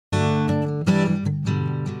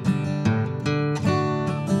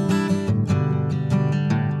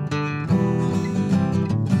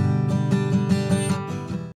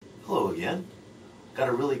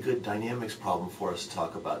a really good dynamics problem for us to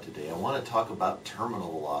talk about today. I want to talk about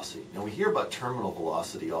terminal velocity. Now we hear about terminal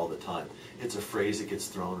velocity all the time. It's a phrase that gets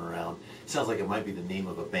thrown around. It sounds like it might be the name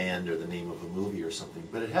of a band or the name of a movie or something,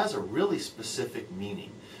 but it has a really specific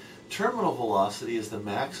meaning. Terminal velocity is the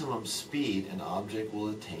maximum speed an object will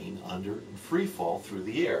attain under free fall through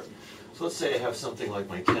the air. So let's say I have something like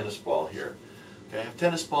my tennis ball here. Okay, I have a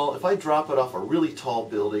tennis ball. If I drop it off a really tall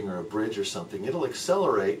building or a bridge or something, it'll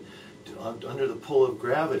accelerate under the pull of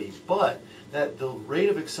gravity, but the rate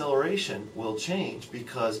of acceleration will change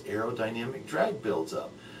because aerodynamic drag builds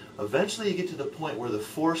up. Eventually you get to the point where the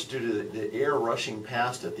force due to the air rushing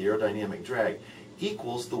past it, the aerodynamic drag,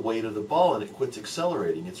 equals the weight of the ball and it quits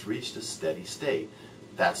accelerating. It's reached a steady state.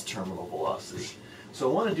 That's terminal velocity. So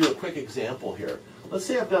I want to do a quick example here. Let's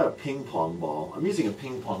say I've got a ping pong ball. I'm using a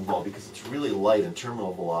ping pong ball because it's really light and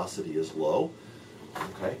terminal velocity is low.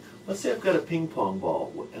 Okay. Let's say I've got a ping pong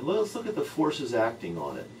ball, and let's look at the forces acting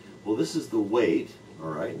on it. Well, this is the weight,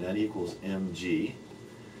 all right, and that equals mg.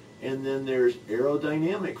 And then there's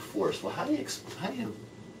aerodynamic force. Well, how do you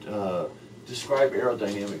describe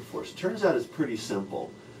aerodynamic force? It turns out it's pretty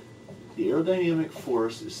simple. The aerodynamic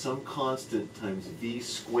force is some constant times v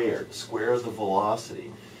squared, the square of the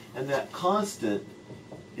velocity. And that constant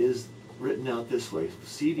is written out this way,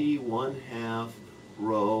 CD 1/2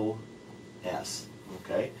 rho s.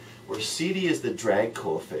 Okay? Where CD is the drag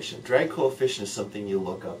coefficient. Drag coefficient is something you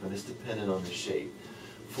look up and it's dependent on the shape.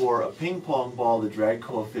 For a ping pong ball, the drag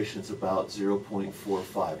coefficient is about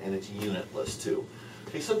 0.45 and it's unitless too.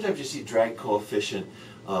 Okay, sometimes you see drag coefficient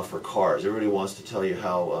for cars. Everybody wants to tell you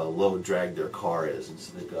how low drag their car is, and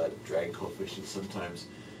so they've got drag coefficients. Sometimes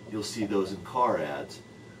you'll see those in car ads.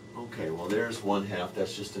 Okay, well there's 1/2,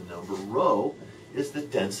 that's just a number. Rho is the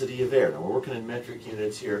density of air. Now we're working in metric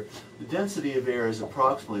units here. The density of air is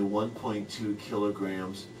approximately 1.2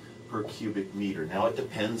 kilograms per cubic meter. Now it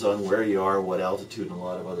depends on where you are, what altitude, and a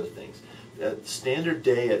lot of other things. At standard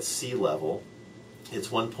day at sea level, it's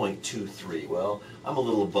 1.23. Well, I'm a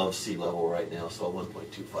little above sea level right now, so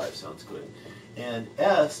 1.25 sounds good. And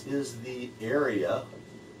S is the area,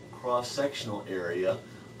 cross-sectional area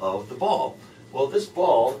of the ball. Well, this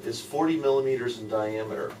ball is 40 millimeters in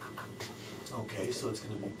diameter. Okay, so it's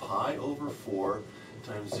going to be pi over 4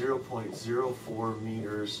 times 0.04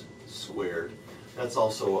 meters squared. That's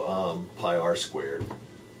also pi r squared.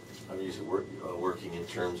 I'm usually working in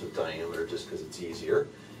terms of diameter just because it's easier.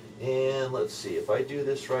 And let's see, if I do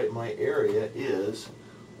this right, my area is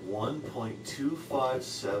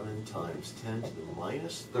 1.257 times 10 to the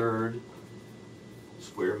minus third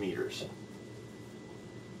square meters.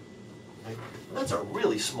 Okay. That's a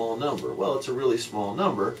really small number. Well, it's a really small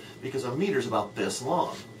number because a meter's about this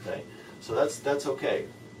long. Okay, so that's okay.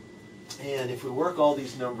 And if we work all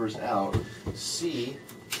these numbers out, C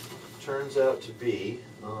turns out to be,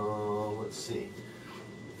 let's see,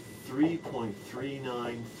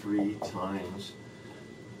 3.393 times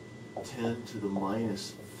 10 to the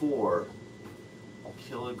minus 4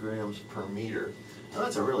 kilograms per meter. Now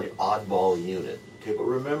that's a really oddball unit. Okay, but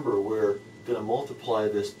remember we're going to multiply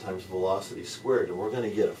this times velocity squared and we're going to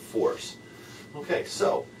get a force. Okay,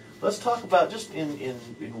 so let's talk about, just in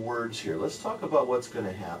words here, let's talk about what's going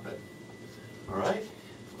to happen. All right,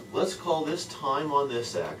 let's call this time on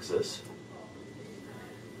this axis,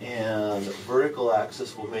 and the vertical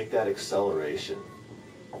axis will make that acceleration.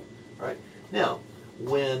 All right, now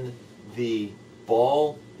when the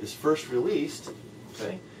ball is first released,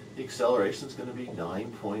 okay, the acceleration is going to be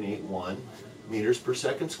 9.81 meters per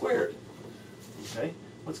second squared. Okay,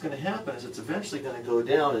 what's going to happen is it's eventually going to go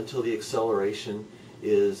down until the acceleration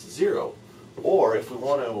is 0. Or if we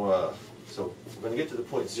want to, so we're going to get to the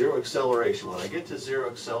point 0 acceleration. When I get to 0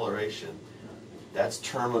 acceleration, that's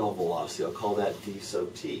terminal velocity. I'll call that v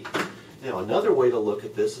sub t. Now another way to look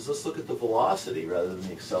at this is let's look at the velocity rather than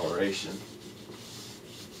the acceleration.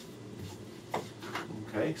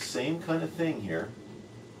 Okay, same kind of thing here.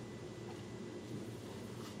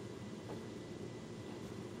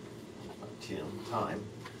 Time,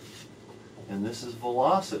 and this is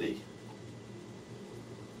velocity.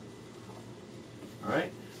 All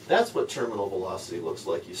right, that's what terminal velocity looks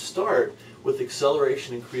like. You start with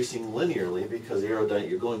acceleration increasing linearly because you're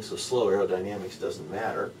going so slow, aerodynamics doesn't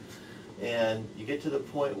matter, and you get to the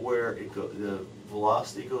point where the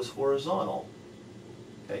velocity goes horizontal.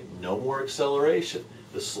 Okay, no more acceleration.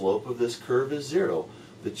 The slope of this curve is 0.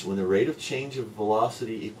 When the rate of change of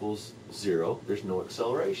velocity equals 0, there's no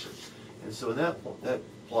acceleration. And so in that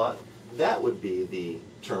plot, that would be the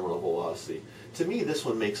terminal velocity. To me, this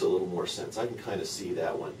one makes a little more sense. I can kind of see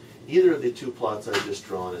that one. Either of the two plots I've just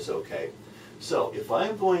drawn is okay. So if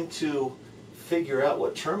I'm going to figure out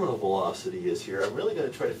what terminal velocity is here, I'm really going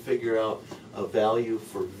to try to figure out a value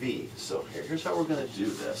for v. So here's how we're going to do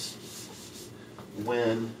this.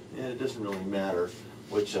 When, and it doesn't really matter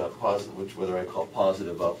which whether I call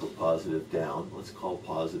positive up or positive down. Let's call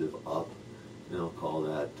positive up, and I'll call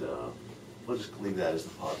that, we'll just leave that as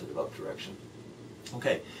the positive up direction.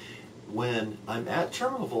 Okay, when I'm at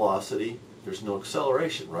terminal velocity, there's no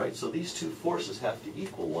acceleration, right? So these two forces have to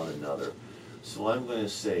equal one another. So I'm going to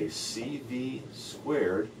say CV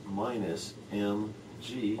squared minus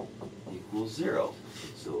mg equals 0.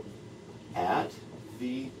 So at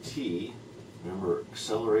Vt, remember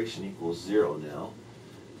acceleration equals 0 now,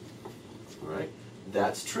 all right?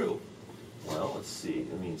 That's true. Well, let's see,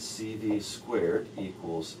 it means CV squared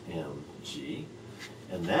equals mg,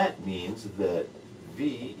 and that means that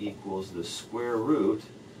v equals the square root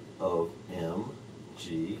of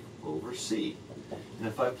mg over c. And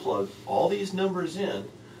if I plug all these numbers in,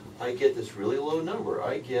 I get this really low number.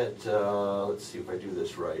 I get, let's see if I do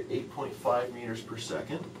this right, 8.5 meters per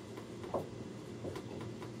second.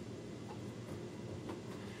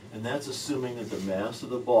 And that's assuming that the mass of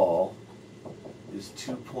the ball is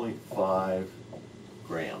 2.5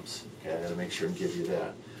 grams. Okay, I gotta make sure and give you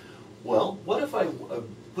that. Well, what if I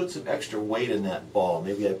put some extra weight in that ball?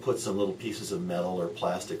 Maybe I put some little pieces of metal or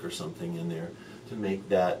plastic or something in there to make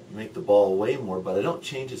the ball weigh more, but I don't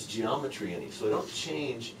change its geometry any. So I don't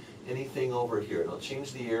change anything over here. I don't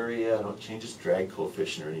change the area, I don't change its drag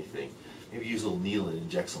coefficient or anything. Maybe use a little needle and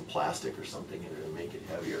inject some plastic or something in it to make it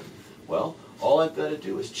heavier. Well, all I've got to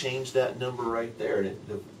do is change that number right there, and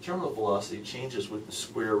the terminal velocity changes with the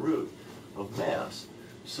square root of mass.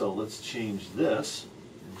 So let's change this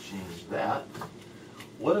and change that.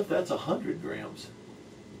 What if that's 100 grams?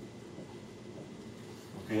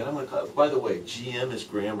 Okay, and I'm going to, by the way, GM is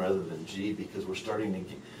gram rather than G because we're starting to,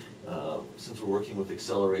 since we're working with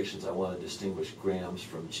accelerations, I want to distinguish grams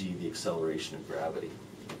from G, the acceleration of gravity.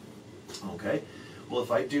 Okay, well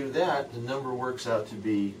if I do that, the number works out to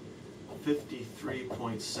be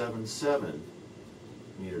 53.77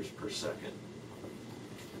 meters per second.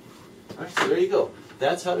 All right, so there you go.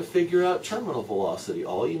 That's how to figure out terminal velocity.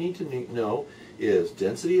 All you need to know is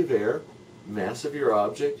density of air, mass of your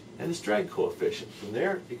object, and its drag coefficient. From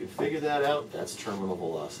there, if you can figure that out, that's terminal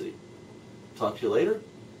velocity. Talk to you later.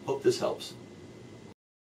 Hope this helps.